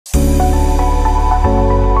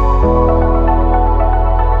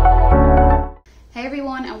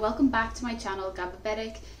and welcome back to my channel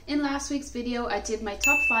Gabbabetic. In last week's video I did my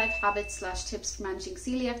top 5 habits/tips for managing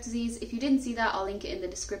celiac disease. If you didn't see that, I'll link it in the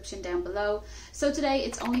description down below. So today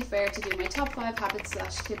it's only fair to do my top 5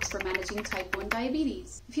 habits/tips for managing type 1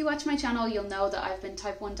 diabetes. If you watch my channel you'll know that I've been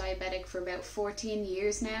type 1 diabetic for about 14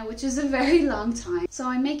 years now, which is a very long time. So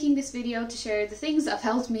I'm making this video to share the things that have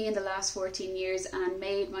helped me in the last 14 years and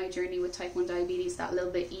made my journey with type 1 diabetes that little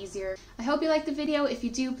bit easier. I hope you like the video. If you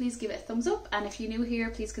do, please give it a thumbs up, and if you're new here,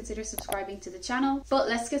 please consider subscribing to the channel. But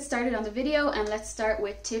let's get started on the video, and let's start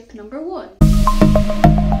with tip number 1.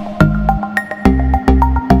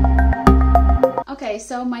 Okay,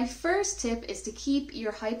 so my first tip is to keep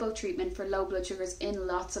your hypo treatment for low blood sugars in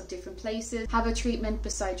lots of different places. Have a treatment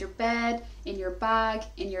beside your bed, in your bag,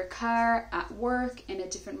 in your car, at work, in a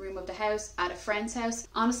different room of the house, at a friend's house.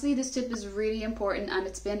 Honestly, this tip is really important and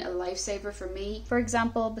it's been a lifesaver for me. For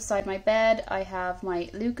example, beside my bed, I have my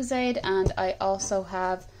Lucozade, and I also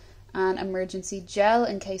have an emergency gel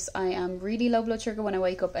in case I am really low blood sugar when I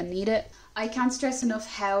wake up and need it. I can't stress enough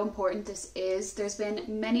how important this is. There's been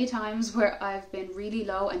many times where I've been really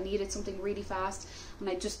low and needed something really fast, and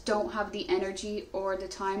I just don't have the energy or the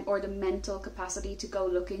time or the mental capacity to go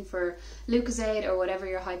looking for Lucozade or whatever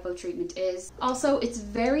your hypo treatment is. Also, it's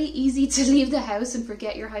very easy to leave the house and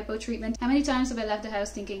forget your hypo treatment. How many times have I left the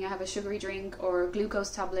house thinking I have a sugary drink or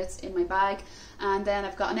glucose tablets in my bag, and then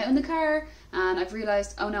I've gotten out in the car and I've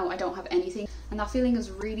realized, oh no, I don't have anything. And that feeling is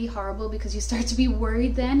really horrible because you start to be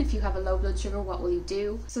worried then. If you have a low blood sugar, what will you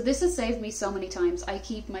do? So this has saved me so many times. I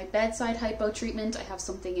keep my bedside hypo treatment, I have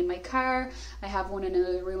something in my car, I have one in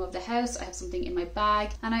another room of the house, I have something in my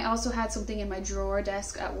bag, and I also had something in my drawer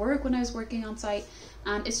desk at work when I was working on site.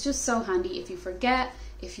 And it's just so handy. If you forget,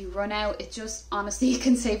 if you run out, it just honestly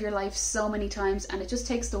can save your life so many times, and it just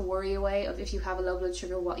takes the worry away of if you have a low blood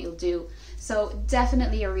sugar what you'll do. So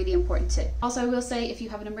definitely a really important tip. Also, I will say, if you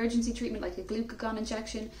have an emergency treatment like a glucagon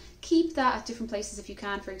injection, keep that at different places if you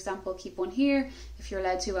can. For example, keep one here if you're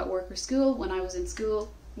allowed to at work or school. When I was in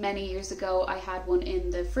school many years ago, I had one in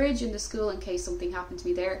the fridge in the school in case something happened to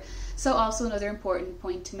me there. So also another important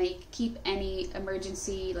point to make, keep any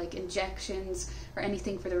emergency like injections or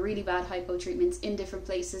anything for the really bad hypo treatments in different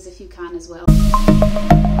places if you can as well.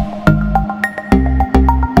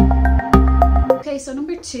 Okay, so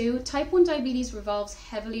number 2, type 1 diabetes revolves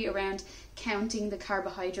heavily around counting the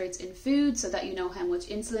carbohydrates in food so that you know how much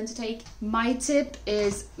insulin to take. My tip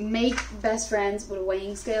is make best friends with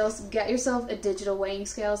weighing scales. Get yourself a digital weighing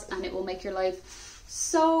scales and it will make your life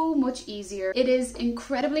so much easier. It is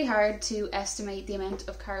incredibly hard to estimate the amount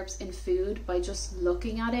of carbs in food by just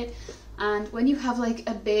looking at it. And when you have like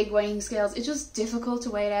a big weighing scales, it's just difficult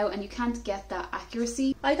to weigh it out and you can't get that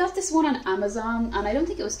accuracy. I got this one on Amazon and I don't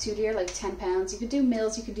think it was too dear, like £10. You could do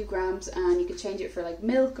mils, you could do grams, and you could change it for like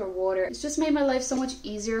milk or water. It's just made my life so much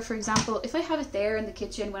easier. For example, if I have it there in the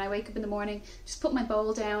kitchen when I wake up in the morning, just put my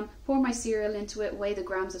bowl down, pour my cereal into it, weigh the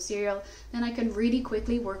grams of cereal, then I can really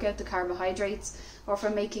quickly work out the carbohydrates. Or if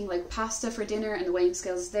I'm making like pasta for dinner and the weighing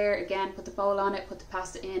scales is there, again, put the bowl on it, put the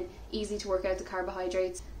pasta in, easy to work out the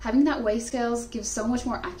carbohydrates. Having that weigh scales gives so much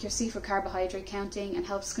more accuracy for carbohydrate counting and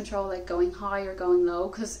helps control like going high or going low,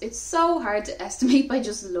 because it's so hard to estimate by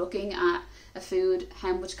just looking at a food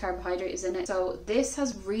how much carbohydrate is in it. So this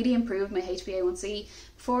has really improved my HbA1c.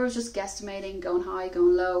 Before I was just guesstimating, going high,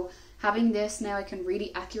 going low. Having this now, I can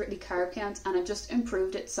really accurately carb count, and I've just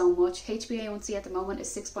improved it so much. HbA1c at the moment is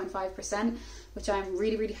 6.5%, which I'm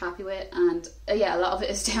really happy with, and yeah, a lot of it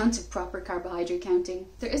is down to proper carbohydrate counting.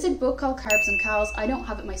 There is a book called Carbs and Calories. I don't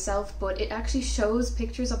have it myself, but it actually shows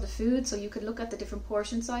pictures of the food, so you could look at the different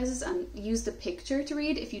portion sizes and use the picture to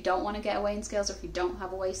read if you don't want to get a weighing scales or if you don't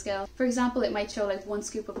have a weigh scale. For example, it might show like 1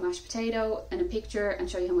 scoop of mashed potato in a picture and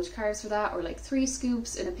show you how much carbs for that, or like 3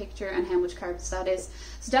 scoops in a picture and how much carbs that is.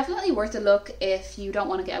 So definitely worth a look if you don't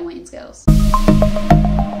want to get a weighing scales.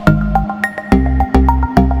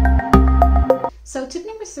 So tip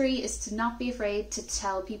number 3 is to not be afraid to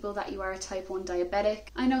tell people that you are a type 1 diabetic.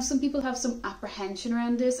 I know some people have some apprehension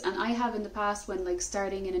around this, and I have in the past when like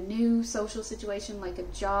starting in a new social situation like a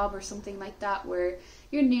job or something like that where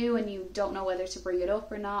you're new and you don't know whether to bring it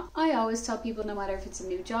up or not. I always tell people, no matter if it's a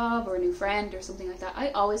new job or a new friend or something like that,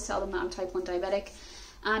 I always tell them that I'm type 1 diabetic.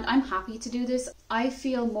 And I'm happy to do this. I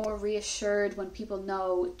feel more reassured when people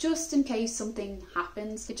know, just in case something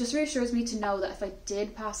happens. It just reassures me to know that if I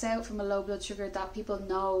did pass out from a low blood sugar, that people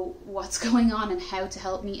know what's going on and how to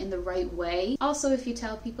help me in the right way. Also, if you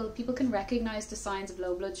tell people, people can recognize the signs of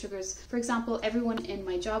low blood sugars. For example, everyone in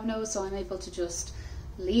my job knows, so I'm able to just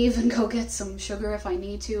leave and go get some sugar if I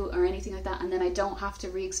need to or anything like that, and then I don't have to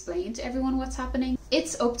re-explain to everyone what's happening.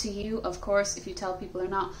 It's up to you, of course, if you tell people or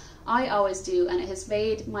not. I always do, and it has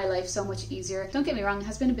made my life so much easier. Don't get me wrong, it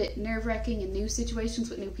has been a bit nerve-wracking in new situations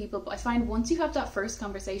with new people, but I find once you have that first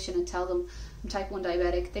conversation and tell them I'm type 1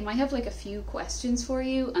 diabetic, they might have like a few questions for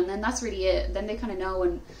you, and then that's really it. Then they kind of know,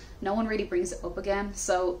 and no one really brings it up again.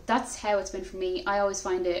 So that's how it's been for me. I always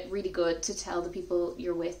find it really good to tell the people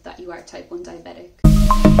you're with that you are type 1 diabetic.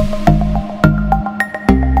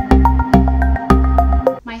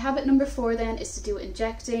 My habit number 4 then is to do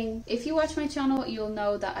injecting. If you watch my channel, you'll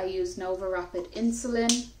know that I use Nova Rapid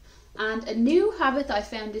insulin. And a new habit that I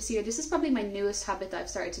found this year, this is probably my newest habit that I've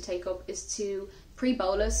started to take up, is to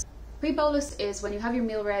pre-bolus. Pre-bolus is when you have your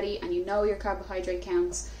meal ready and you know your carbohydrate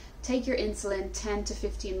counts, take your insulin 10 to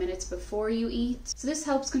 15 minutes before you eat. So this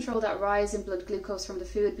helps control that rise in blood glucose from the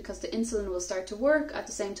food, because the insulin will start to work at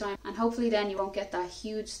the same time, and hopefully then you won't get that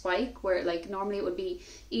huge spike where like normally it would be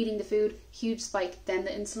eating the food, huge spike, then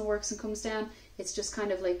the insulin works and comes down. It's just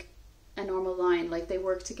kind of like a normal line, like they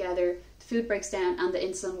work together, the food breaks down and the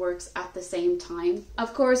insulin works at the same time.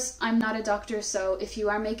 Of course, I'm not a doctor, so if you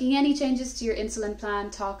are making any changes to your insulin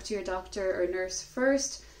plan, talk to your doctor or nurse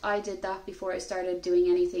first. I did that before I started doing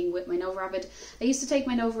anything with my Nova Rapid. I used to take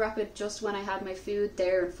my Nova Rapid just when I had my food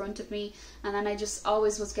there in front of me, and then I just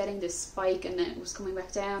always was getting this spike and then it was coming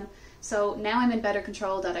back down. So now I'm in better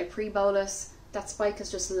control that I pre-bolus. That spike has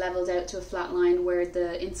just leveled out to a flat line where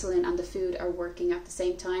the insulin and the food are working at the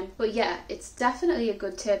same time. But yeah, it's definitely a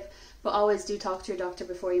good tip, but always do talk to your doctor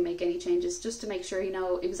before you make any changes, just to make sure you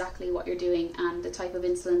know exactly what you're doing and the type of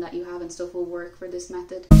insulin that you have and stuff will work for this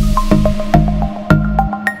method.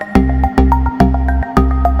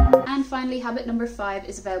 And finally, habit number 5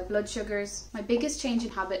 is about blood sugars. My biggest change in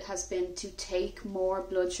habit has been to take more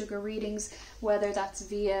blood sugar readings, whether that's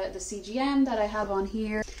via the CGM that I have on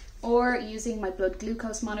here or using my blood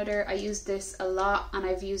glucose monitor. I use this a lot and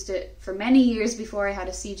I've used it for many years before I had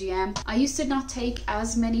a CGM. I used to not take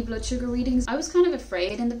as many blood sugar readings. I was kind of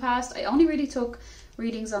afraid in the past. I only really took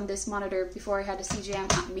readings on this monitor before I had a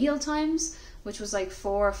CGM at meal times, which was like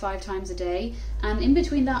 4 or 5 times a day, and in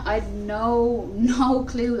between that I had no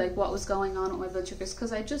clue like what was going on with my blood sugars,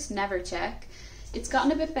 because I just never check. It's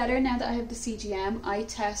gotten a bit better now that I have the CGM. I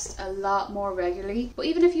test a lot more regularly, but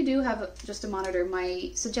even if you do have just a monitor,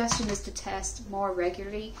 my suggestion is to test more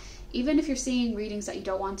regularly. Even if you're seeing readings that you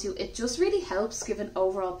don't want to, it just really helps give an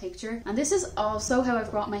overall picture. And this is also how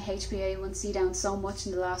I've brought my HbA1c down so much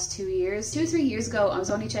in the last 2 years. 2 or 3 years ago, I was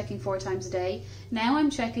only checking 4 times a day. Now I'm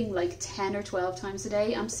checking like 10 or 12 times a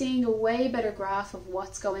day. I'm seeing a way better graph of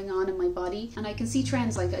what's going on in my body. And I can see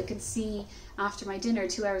trends, like I can see after my dinner,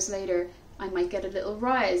 2 hours later, I might get a little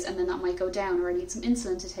rise and then that might go down, or I need some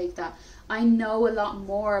insulin to take that. I know a lot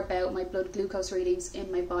more about my blood glucose readings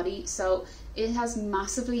in my body, so it has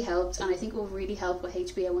massively helped, and I think will really help with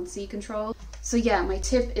HbA1c control. So yeah, my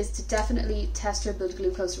tip is to definitely test your blood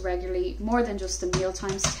glucose regularly, more than just the meal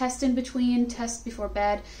times. Test in between, test before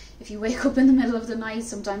bed. If you wake up in the middle of the night,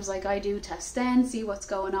 sometimes like I do, test then, see what's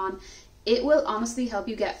going on. It will honestly help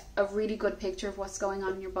you get a really good picture of what's going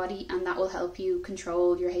on in your body, and that will help you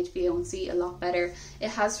control your HbA1c a lot better. It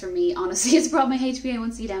has for me, honestly. It's brought my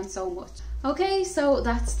HbA1c down so much. Okay, so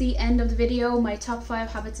that's the end of the video, my top 5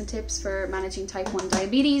 habits and tips for managing type 1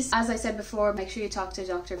 diabetes. As I said before, make sure you talk to a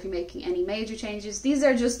doctor if you're making any major changes. These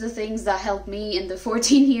are just the things that helped me in the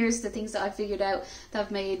 14 years, the things that I figured out that have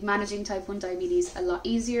made managing type 1 diabetes a lot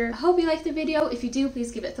easier. I hope you liked the video. If you do,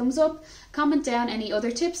 please give it a thumbs up. Comment down any other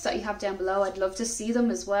tips that you have down below. I'd love to see them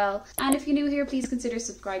as well. And if you're new here, please consider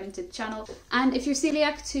subscribing to the channel. And if you're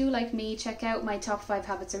celiac too, like me, check out my top 5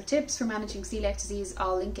 habits or tips for managing celiac disease.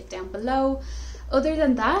 I'll link it down below. Other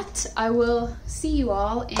than that, I will see you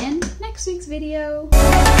all in next week's video.